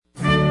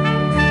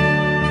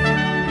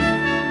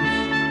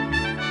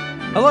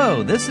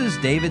Hello, this is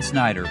David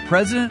Snyder,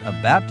 President of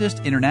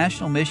Baptist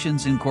International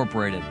Missions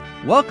Incorporated,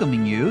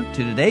 welcoming you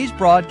to today's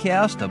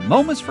broadcast of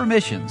Moments for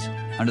Missions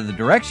under the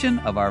direction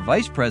of our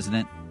Vice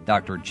President,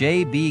 Dr.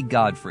 J.B.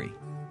 Godfrey.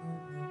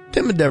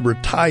 Tim and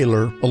Deborah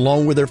Tyler,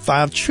 along with their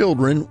 5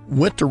 children,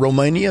 went to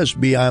Romania as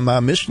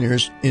BIMI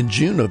missionaries in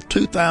June of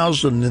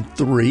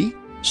 2003,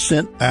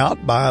 sent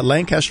out by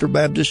Lancaster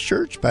Baptist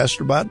Church,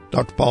 pastored by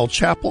Dr. Paul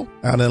Chappell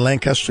out in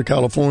Lancaster,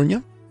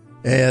 California.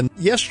 And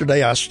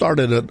yesterday I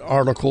started an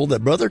article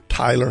that Brother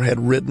Tyler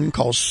had written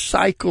called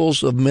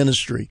Cycles of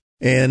Ministry.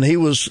 And he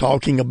was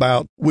talking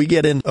about we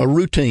get in a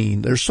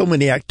routine. There's so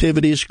many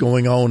activities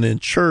going on in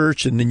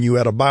church, and then you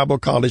add a Bible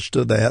college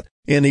to that.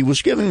 And he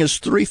was giving us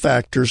 3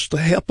 factors to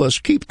help us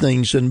keep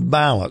things in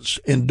balance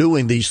in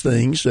doing these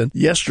things. And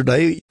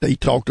yesterday he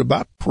talked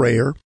about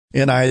prayer.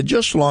 And I had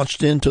just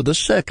launched into the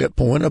second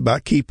point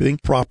about keeping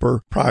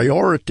proper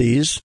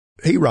priorities.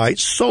 He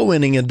writes, soul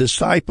winning and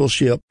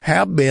discipleship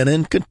have been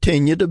and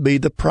continue to be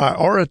the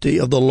priority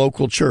of the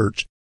local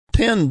church.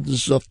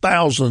 Tens of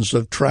thousands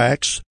of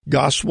tracts,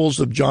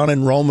 Gospels of John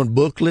and Roman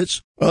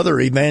booklets,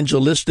 other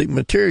evangelistic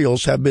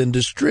materials have been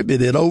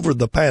distributed over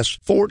the past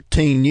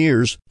 14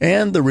 years,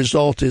 and the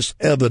result is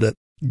evident.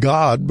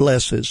 God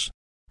blesses.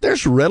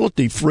 There's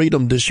relative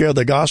freedom to share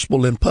the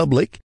gospel in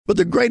public, but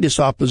the greatest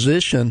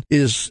opposition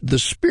is the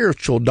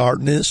spiritual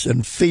darkness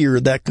and fear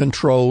that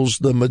controls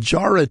the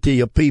majority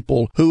of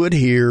people who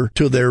adhere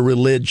to their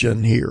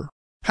religion here.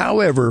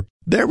 However,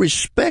 their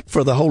respect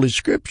for the Holy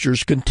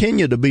Scriptures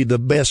continue to be the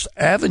best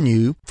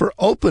avenue for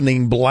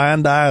opening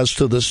blind eyes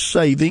to the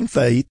saving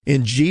faith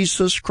in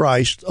Jesus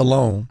Christ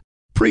alone.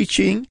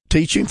 Preaching,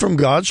 teaching from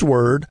God's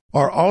Word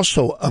are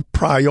also a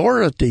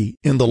priority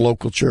in the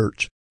local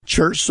church.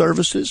 Church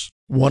services,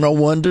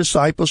 one-on-one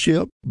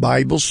discipleship,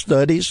 Bible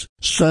studies,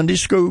 Sunday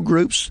school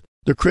groups,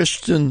 the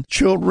Christian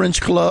Children's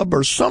Club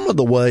are some of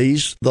the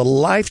ways the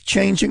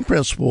life-changing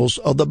principles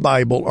of the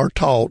Bible are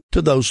taught to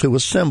those who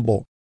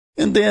assemble.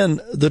 And then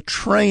the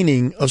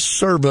training of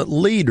servant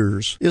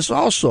leaders is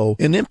also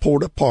an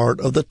important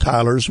part of the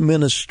Tyler's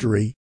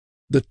ministry.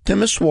 The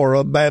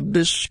Timisoara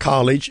Baptist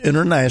College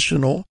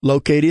International,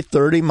 located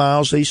 30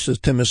 miles east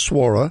of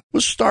Timisoara,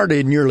 was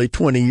started nearly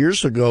 20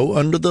 years ago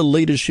under the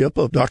leadership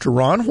of Dr.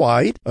 Ron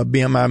White, a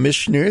BMI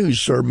missionary who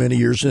served many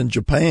years in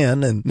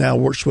Japan and now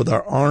works with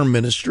our ARM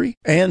ministry,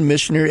 and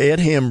missionary Ed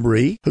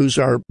Hembry, who's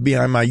our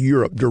BMI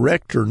Europe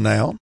director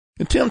now.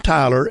 And Tim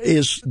Tyler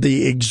is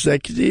the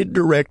executive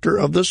director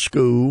of the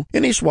school,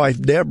 and his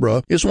wife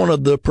Deborah is one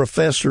of the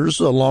professors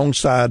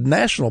alongside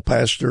National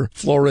Pastor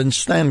Florence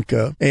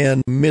Stanka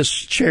and Miss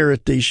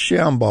Charity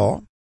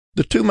Shambaugh.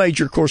 The 2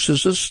 major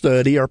courses of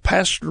study are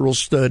pastoral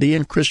study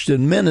and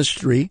Christian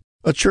ministry.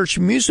 A church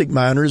music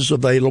minor is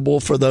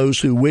available for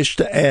those who wish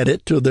to add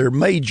it to their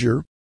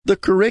major. The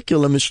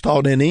curriculum is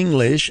taught in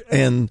English,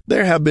 and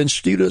there have been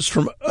students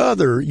from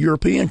other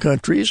European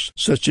countries,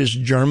 such as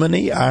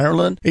Germany,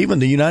 Ireland, even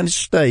the United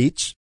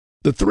States.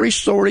 The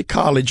 3-story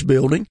college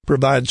building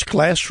provides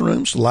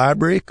classrooms,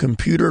 library,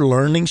 computer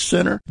learning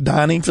center,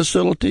 dining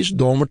facilities,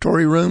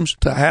 dormitory rooms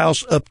to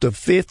house up to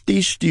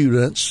 50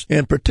 students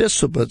and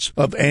participants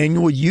of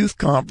annual youth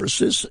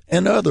conferences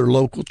and other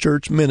local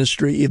church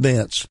ministry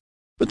events.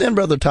 But then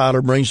Brother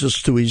Tyler brings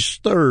us to his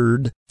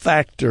third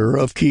factor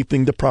of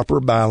keeping the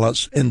proper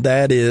balance, and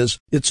that is,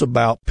 it's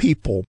about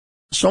people.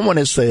 Someone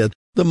has said,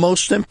 the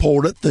most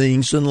important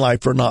things in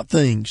life are not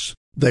things.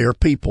 They are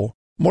people.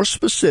 More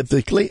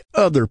specifically,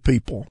 other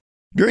people.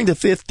 During the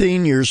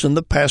 15 years in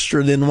the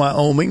pastorate in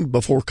Wyoming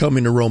before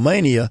coming to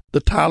Romania, the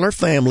Tyler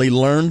family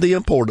learned the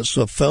importance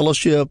of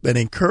fellowship and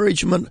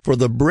encouragement for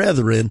the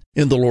brethren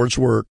in the Lord's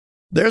work.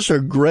 There's a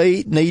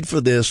great need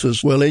for this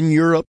as well in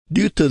Europe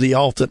due to the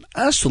often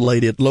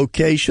isolated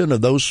location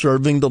of those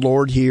serving the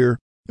Lord here.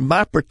 And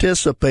by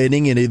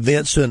participating in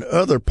events in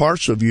other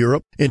parts of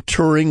Europe and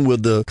touring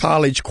with the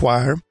college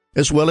choir,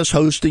 as well as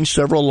hosting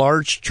several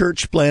large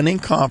church planting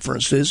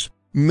conferences,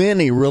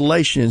 many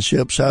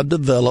relationships have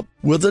developed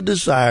with a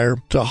desire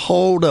to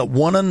hold up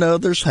one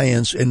another's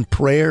hands in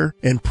prayer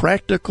and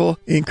practical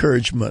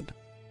encouragement.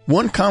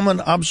 One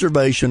common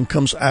observation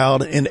comes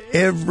out in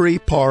every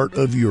part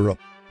of Europe.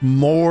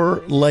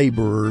 More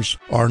laborers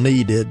are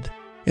needed.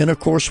 And of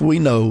course we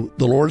know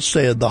the Lord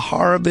said the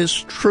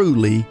harvest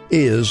truly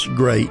is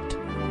great.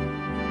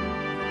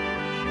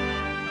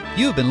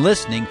 You've been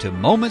listening to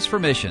Moments for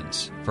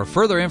Missions. For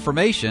further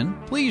information,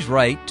 please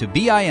write to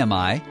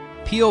BIMI,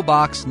 P.O.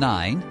 Box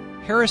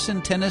 9,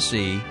 Harrison,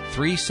 Tennessee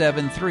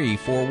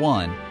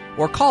 37341,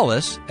 or call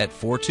us at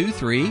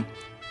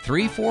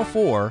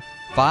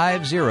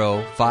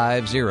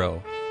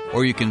 423-344-5050.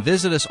 Or you can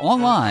visit us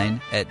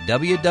online at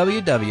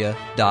www.bimi.org.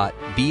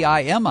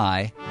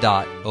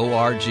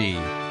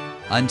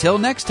 Until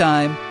next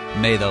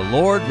time, may the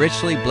Lord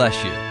richly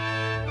bless you.